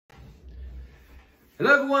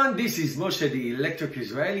Hello everyone, this is Moshe the Electric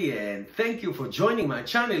Israeli, and thank you for joining my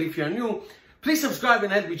channel. If you are new, please subscribe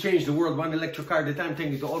and help me change the world one electric car at a time.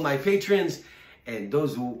 Thank you to all my patrons and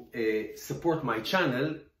those who support my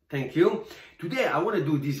channel. Thank you. Today I want to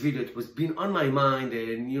do this video. It was been on my mind,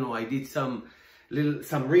 and I did some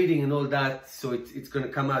reading and all that, so it's going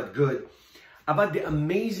to come out good, about the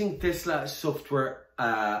amazing Tesla software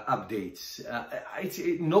updates.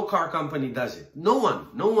 No car company does it. No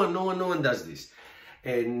one does this.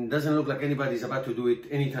 And doesn't look like anybody's about to do it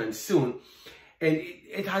anytime soon. And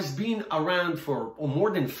it has been around for more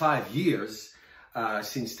than 5 years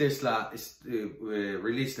since Tesla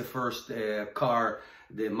released the first car,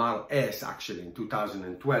 the Model S, actually in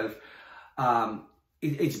 2012.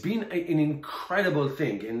 It's been an incredible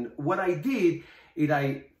thing. And what I did is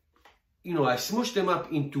I smushed them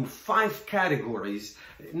up into 5 categories,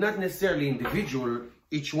 not necessarily individual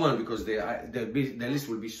each one, because the list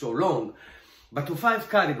will be so long. But to 5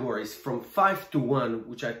 categories, from 5 to 1,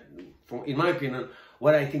 which in my opinion,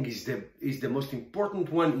 what I think is the most important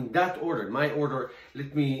one in that order. My order.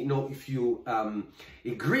 Let me know if you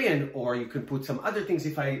agree, or you can put some other things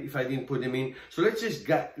if I didn't put them in. So let's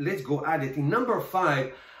go at it. In number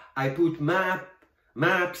 5, I put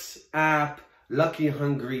Maps app Lucky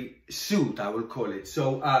Hungry Suit, I will call it.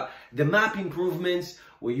 So the map improvements,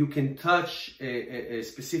 where you can touch a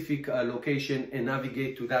specific location and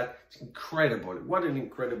navigate to that. It's incredible. What an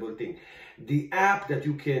incredible thing. The app that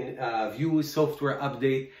you can view software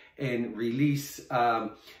update and release,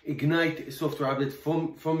 Ignite software update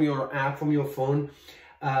from your app, from your phone.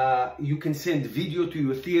 You can send video to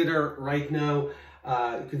your theater right now.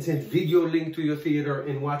 You can send video link to your theater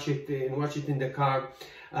and watch it in the car.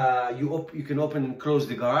 You can open and close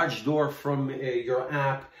the garage door from your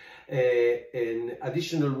app. And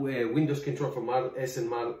additional Windows control for Model S and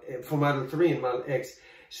for Model 3 and Model X.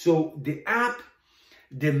 So the app,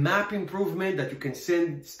 the map improvement that you can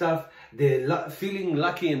send stuff, the feeling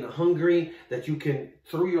lucky and hungry that you can,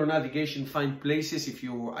 through your navigation, find places. If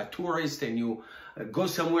you're a tourist and you go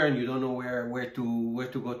somewhere and you don't know where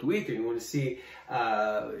to go to eat, and you want to see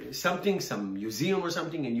some museum or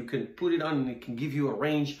something, and you can put it on and it can give you a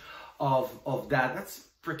range of that. That's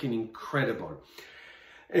freaking incredible.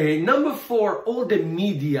 Number 4, all the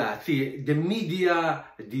media, the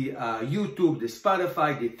YouTube, the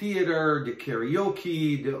Spotify, the theater, the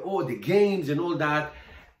karaoke, all the games and all that.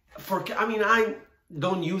 I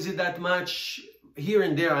don't use it that much. Here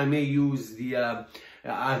and there, I may use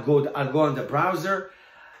I'll go on the browser.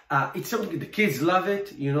 It's something the kids love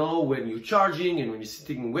it, when you're charging and when you're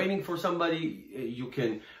sitting waiting for somebody, you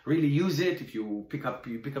can really use it. If you pick up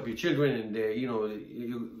your children and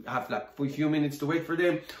you have like a few minutes to wait for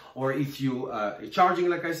them, or if you are charging,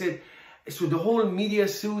 like I said. So the whole media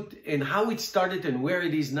suite and how it started and where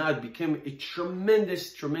it is now, it became a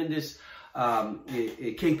tremendous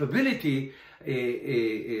capability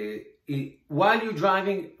while you're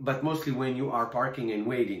driving, but mostly when you are parking and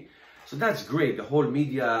waiting. So that's great, the whole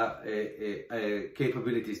media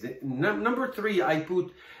capabilities. Number 3, I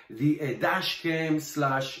put the dash cam /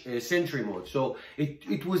 Sentry Mode. So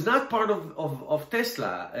it was not part of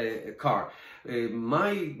Tesla car.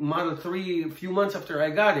 My Model 3, a few months after I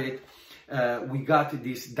got it, we got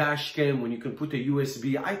this dash cam when you can put a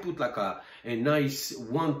USB. I put like a nice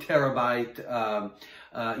 1 terabyte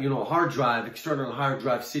hard drive, external hard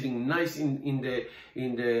drive, sitting nice in the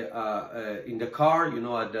car, at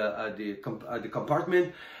the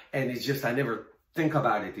compartment. And it's just, I never think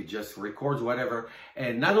about it. It just records whatever.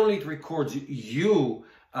 And not only it records you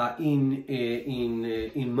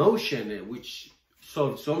in motion, which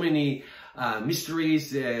solved so many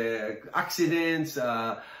mysteries, accidents,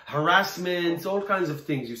 harassments, all kinds of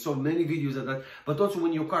things. You saw many videos of that. But also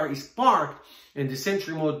when your car is parked and the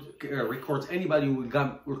Sentry Mode records anybody who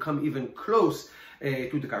will come even close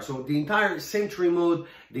to the car. So the entire Sentry Mode,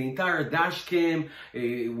 the entire dash cam,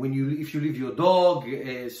 if you leave your dog,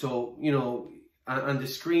 on the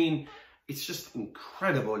screen. It's just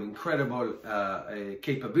incredible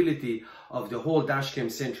capability of the whole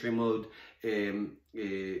dashcam Sentry Mode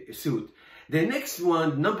suite. The next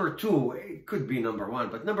one, number 2, it could be number 1,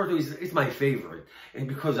 but number 2 is my favorite, and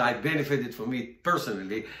because I benefited from it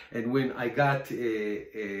personally. And when I got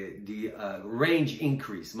the range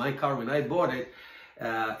increase, my car, when I bought it,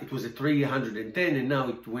 it was a 310, and now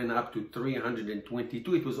it went up to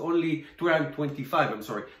 322. It was only 225. I'm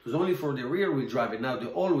sorry. It was only for the rear wheel drive, and now the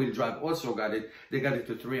all wheel drive also got it. They got it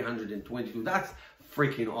to 322. That's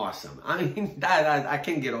freaking awesome. I mean, that I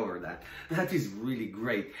can't get over that. That is really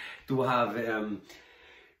great to have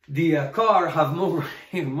the car have more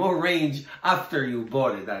range after you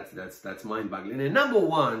bought it. That's mind-boggling. And number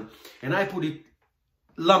 1, and I put it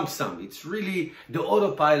lump sum. It's really the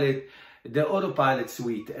autopilot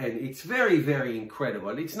suite, and it's very, very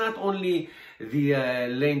incredible. It's not only the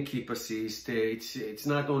lane keep assist, it's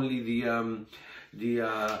not only the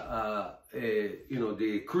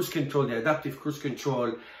cruise control, the adaptive cruise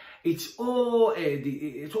control. It's all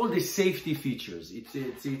the safety features.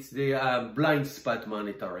 It's the blind spot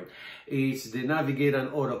monitoring. It's the navigate on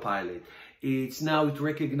autopilot. It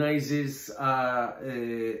recognizes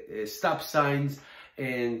stop signs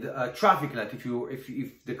and traffic light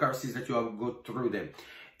if the car sees that you have go through them.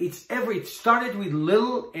 It started with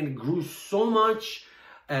little and grew so much.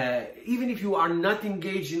 Even if you are not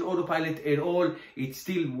engaged in autopilot at all, it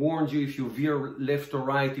still warns you if you veer left or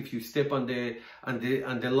right, if you step on the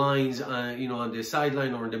lines, on the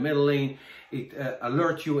sideline or in the middle lane. It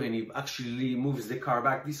alerts you, and it actually moves the car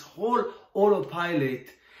back. This whole autopilot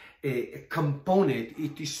component,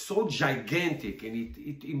 it is so gigantic, and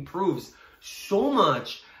it improves so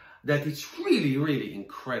much that it's really, really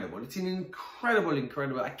incredible. It's an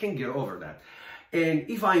incredible. I can't get over that. And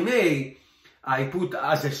if I may, I put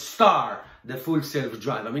as a star the full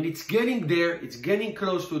self-drive. I mean, it's getting there. It's getting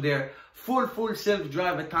close to there. Full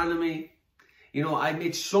self-drive autonomy. I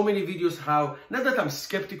made so many videos not that I'm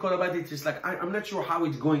skeptical about it, it's like I'm not sure how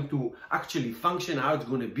it's going to actually function, how it's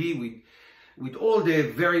going to be with all the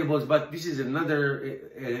variables, but this is another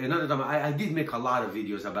time. I did make a lot of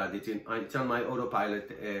videos about it. It's on my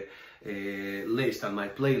autopilot list, on my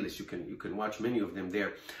playlist. You can watch many of them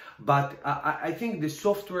there. But I think the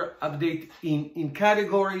software update in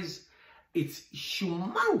categories, it's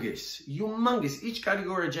humongous. Each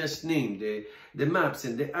category I just named, the maps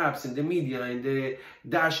and the apps and the media and the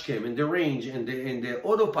dash cam and the range and the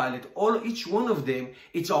autopilot, each one of them,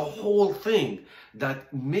 it's a whole thing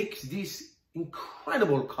that makes this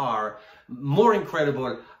incredible car more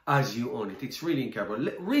incredible as you own it. It's really incredible.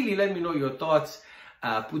 Really, let me know your thoughts.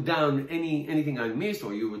 Put down anything I missed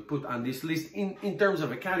or you would put on this list in terms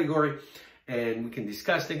of a category, and we can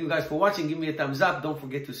discuss. Thank you guys for watching. Give me a thumbs up. Don't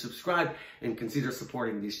forget to subscribe and consider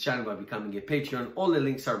supporting this channel by becoming a Patreon. All the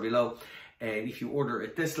links are below. And if you order a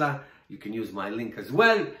Tesla, you can use my link as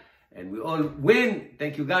well. And we all win.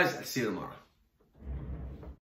 Thank you guys. I'll see you tomorrow.